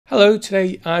Hello,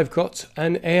 today I've got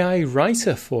an AI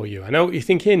writer for you. I know what you're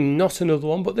thinking, not another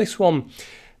one, but this one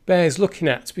bears looking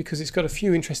at because it's got a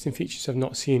few interesting features I've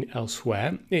not seen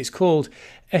elsewhere. It's called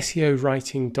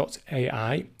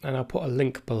SEOWriting.ai and I'll put a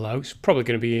link below. It's probably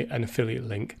going to be an affiliate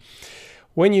link.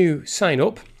 When you sign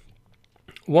up,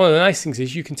 one of the nice things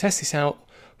is you can test this out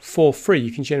for free.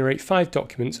 You can generate 5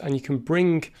 documents and you can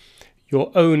bring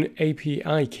your own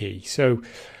API key. So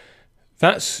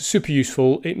that's super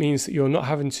useful. It means that you're not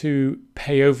having to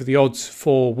pay over the odds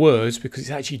for words because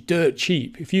it's actually dirt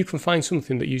cheap. If you can find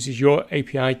something that uses your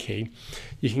API key,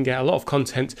 you can get a lot of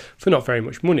content for not very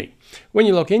much money. When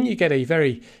you log in, you get a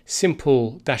very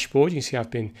simple dashboard. You can see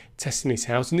I've been testing it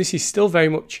out, and this is still very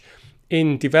much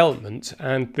in development,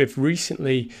 and they've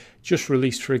recently just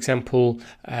released, for example,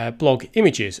 blog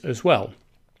images as well.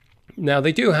 Now,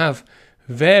 they do have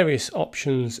various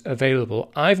options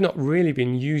available. I've not really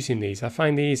been using these. I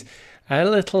find these a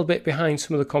little bit behind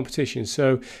some of the competition.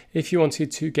 So if you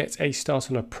wanted to get a start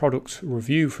on a product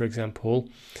review, for example,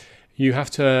 you have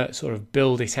to sort of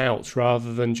build it out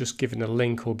rather than just giving a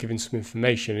link or giving some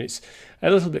information. It's a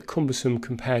little bit cumbersome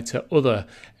compared to other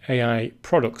AI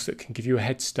products that can give you a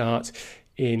head start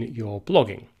in your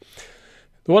blogging.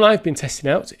 The one I've been testing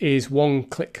out is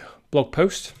one-click blog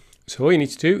post. So all you need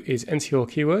to do is enter your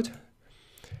keyword,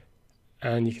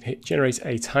 and you can hit generate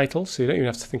a title, so you don't even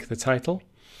have to think of the title.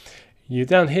 You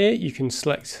down here, you can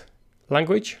select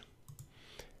language,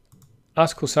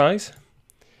 article size.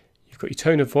 You've got your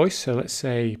tone of voice, so let's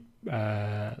say,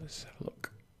 let's have a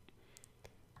look,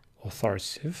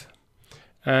 authoritative.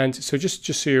 And so just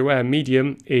so you're aware,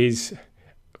 medium is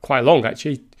quite long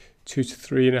actually, 2,000 to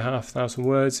 3,500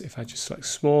 words. If I just select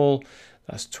small,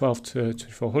 that's 12 to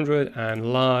 2,400,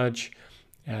 and large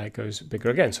goes bigger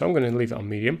again. So I'm going to leave it on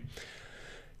medium.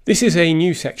 This is a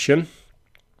new section.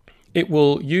 It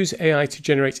will use AI to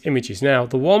generate images. Now,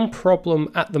 the one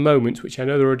problem at the moment, which I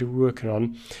know they're already working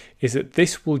on, is that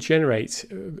this will generate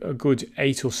a good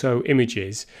 8 or so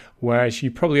images, whereas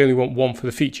you probably only want one for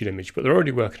the featured image, but they're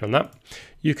already working on that.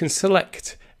 You can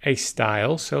select a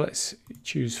style. So let's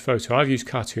choose photo. I've used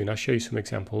cartoon. I'll show you some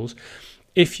examples.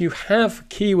 If you have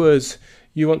keywords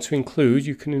you want to include,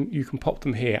 you can pop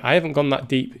them here. I haven't gone that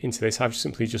deep into this. I've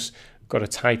simply just got a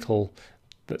title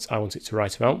that I want it to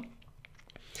write about.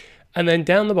 And then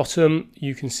down the bottom,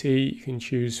 you can see you can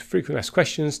choose frequently asked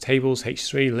questions, tables,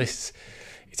 H3, lists,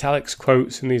 italics,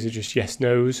 quotes, and these are just yes,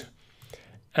 no's.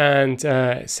 And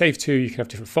save to, you can have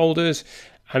different folders.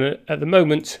 And at the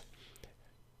moment,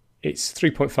 it's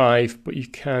 3.5, but you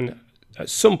can at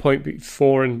some point be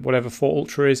 4 and whatever 4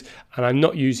 Ultra is. And I'm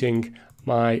not using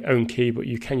my own key, but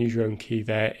you can use your own key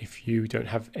there if you don't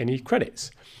have any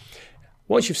credits.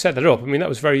 Once you've set that up, I mean, that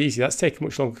was very easy. That's taken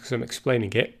much longer because I'm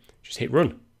explaining it. Just hit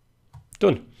run.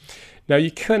 Done. Now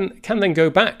you can then go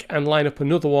back and line up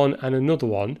another one,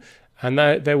 and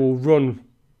they will run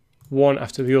one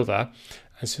after the other.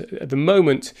 And so at the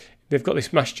moment, they've got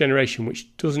this mass generation,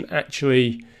 which doesn't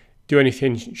actually do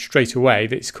anything straight away.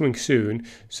 That's coming soon.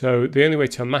 So the only way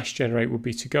to mass generate would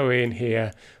be to go in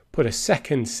here, put a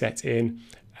second set in,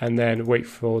 and then wait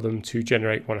for them to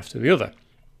generate one after the other.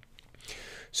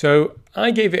 So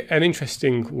I gave it an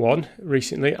interesting one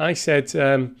recently. I said,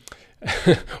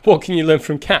 what can you learn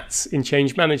from cats in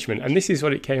change management? And this is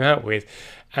what it came out with.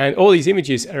 And all these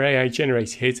images are AI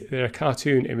generated. They're a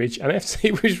cartoon image, and I have to say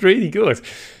it was really good.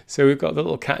 So we've got the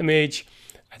little cat image,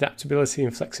 adaptability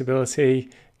and flexibility,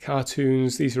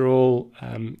 cartoons. These are all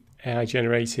AI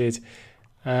generated.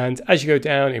 And as you go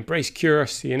down, embrace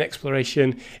curiosity and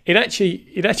exploration. It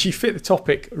actually fit the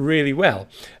topic really well.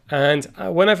 And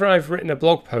whenever I've written a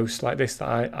blog post like this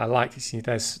that I like, you see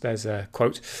there's a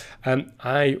quote,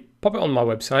 I pop it on my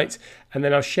website and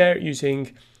then I'll share it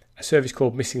using a service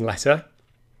called Missing Letter.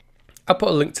 I'll put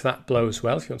a link to that below as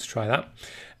well if you want to try that.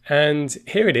 And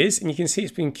here it is, and you can see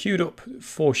it's been queued up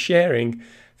for sharing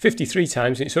 53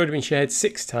 times, and it's already been shared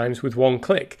 6 times with one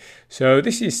click. So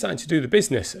this is starting to do the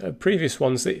business. Previous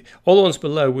ones, all the ones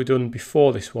below were done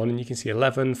before this one, and you can see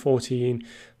 11, 14,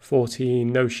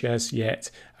 no shares yet,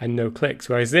 and no clicks.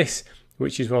 Whereas this,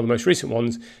 which is one of the most recent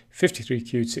ones, 53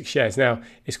 queued, 6 shares. Now,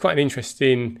 it's quite an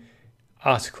interesting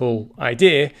article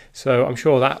idea, so I'm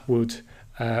sure that would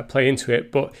play into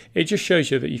it, but it just shows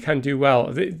you that you can do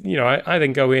well. You know, I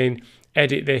then go in,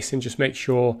 edit this, and just make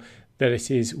sure that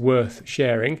it is worth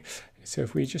sharing. So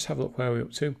if we just have a look where we're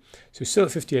up to. So still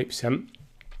at 58%.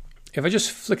 If I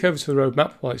just flick over to the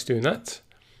roadmap while it's doing that,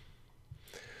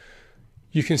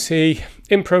 you can see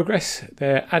in progress,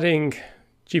 they're adding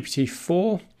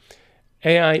GPT-4,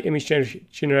 AI image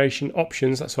generation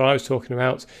options. That's what I was talking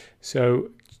about. So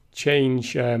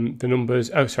change the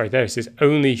numbers. Oh, sorry, there it is,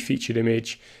 only featured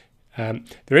image.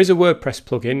 There is a WordPress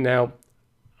plugin. Now,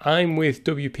 I'm with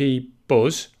WP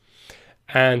Buzz,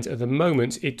 and at the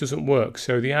moment it doesn't work.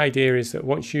 So the idea is that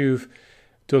once you've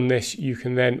done this, you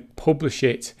can then publish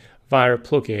it via a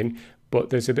plugin, but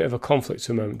there's a bit of a conflict at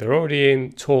the moment. They're already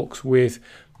in talks with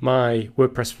my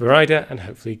WordPress provider and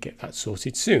hopefully get that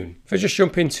sorted soon. If I just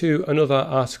jump into another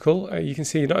article, you can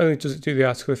see not only does it do the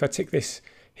article, if I tick this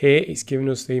here, it's given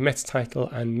us the meta title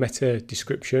and meta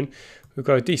description. We've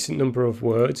got a decent number of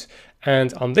words,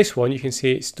 and on this one you can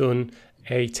see it's done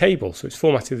a table. So it's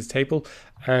formatted the table,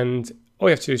 and all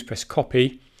you have to do is press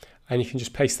copy, and you can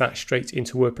just paste that straight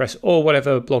into WordPress or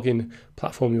whatever blogging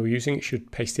platform you're using. It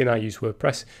should paste in. I use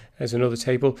WordPress as another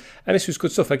table, and this was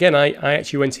good stuff. Again, I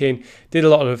actually went in, did a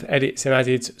lot of edits and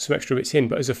added some extra bits in,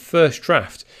 but as a first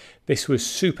draft, this was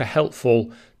super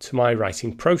helpful to my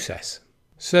writing process.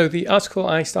 So the article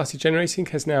I started generating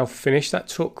has now finished. That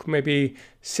took maybe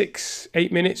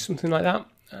 6-8 minutes, something like that.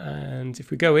 And if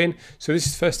we go in, so this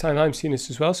is the first time I'm seeing this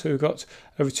as well. So we've got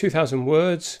over 2,000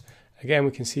 words. Again,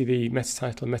 we can see the meta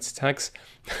title and meta tags.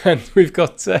 And we've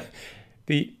got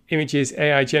the images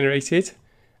AI generated.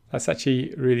 That's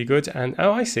actually really good. And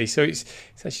oh, I see. So it's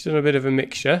actually done a bit of a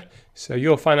mixture. So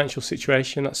your financial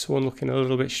situation, that's someone looking a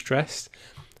little bit stressed.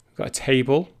 We've got a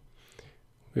table.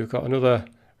 We've got another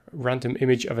random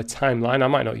image of a timeline. I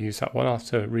might not use that one. I'll have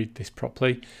to read this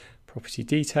properly. Property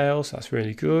details. That's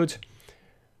really good.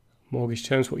 Mortgage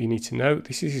terms, what you need to know.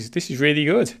 This is really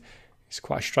good. It's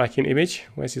quite a striking image.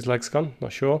 Where's his legs gone?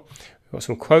 Not sure. We've got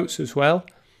some quotes as well.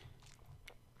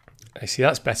 I see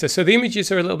that's better. So the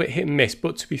images are a little bit hit and miss,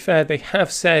 but to be fair, they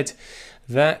have said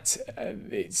that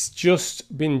it's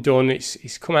just been done.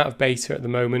 It's come out of beta at the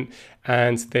moment,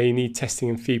 and they need testing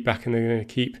and feedback, and they're going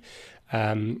to keep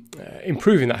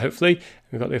improving that, hopefully.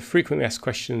 We've got the frequently asked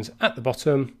questions at the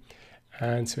bottom.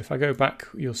 And so if I go back,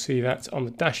 you'll see that on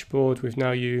the dashboard, we've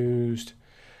now used,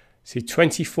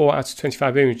 24 out of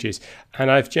 25 images.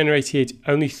 And I've generated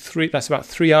only 3, that's about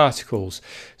 3 articles.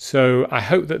 So I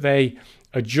hope that they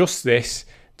adjust this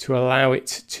to allow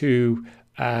it to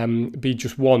be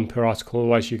just 1 per article.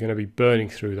 Otherwise, you're going to be burning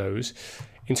through those.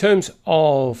 In terms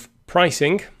of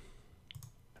pricing,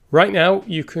 right now,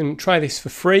 you can try this for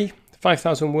free,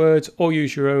 5,000 words, or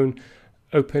use your own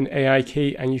OpenAI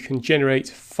key, and you can generate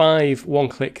 5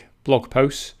 one-click blog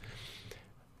posts.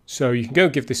 So you can go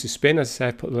give this a spin. As I said,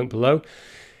 I've put the link below.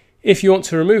 If you want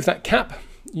to remove that cap,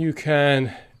 you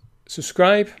can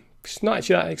subscribe. It's not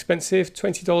actually that expensive,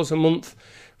 $20 a month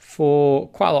for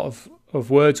quite a lot of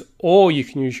words, or you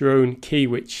can use your own key,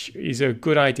 which is a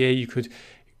good idea. You could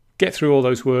get through all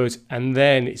those words, and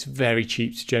then it's very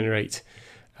cheap to generate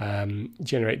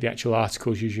the actual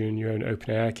articles using your own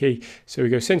OpenAI key. So we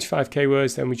go 75k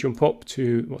words, then we jump up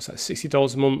to, what's that,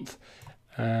 $60 a month,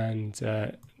 and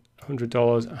 $100,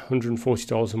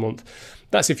 $140 a month.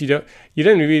 That's if you don't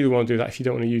really want to do that if you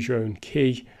don't want to use your own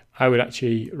key. I would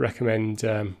actually recommend,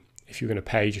 if you're going to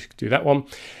pay, just do that one.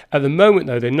 At the moment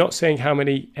though, they're not saying how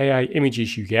many AI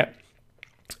images you get.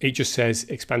 It just says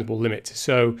expandable limit.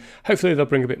 So hopefully they'll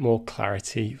bring a bit more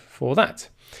clarity for that.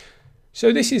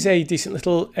 So this is a decent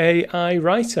little AI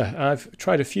writer. I've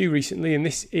tried a few recently, and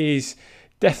this is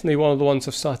definitely one of the ones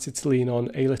I've started to lean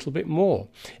on a little bit more.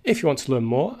 If you want to learn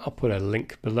more, I'll put a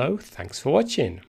link below. Thanks for watching.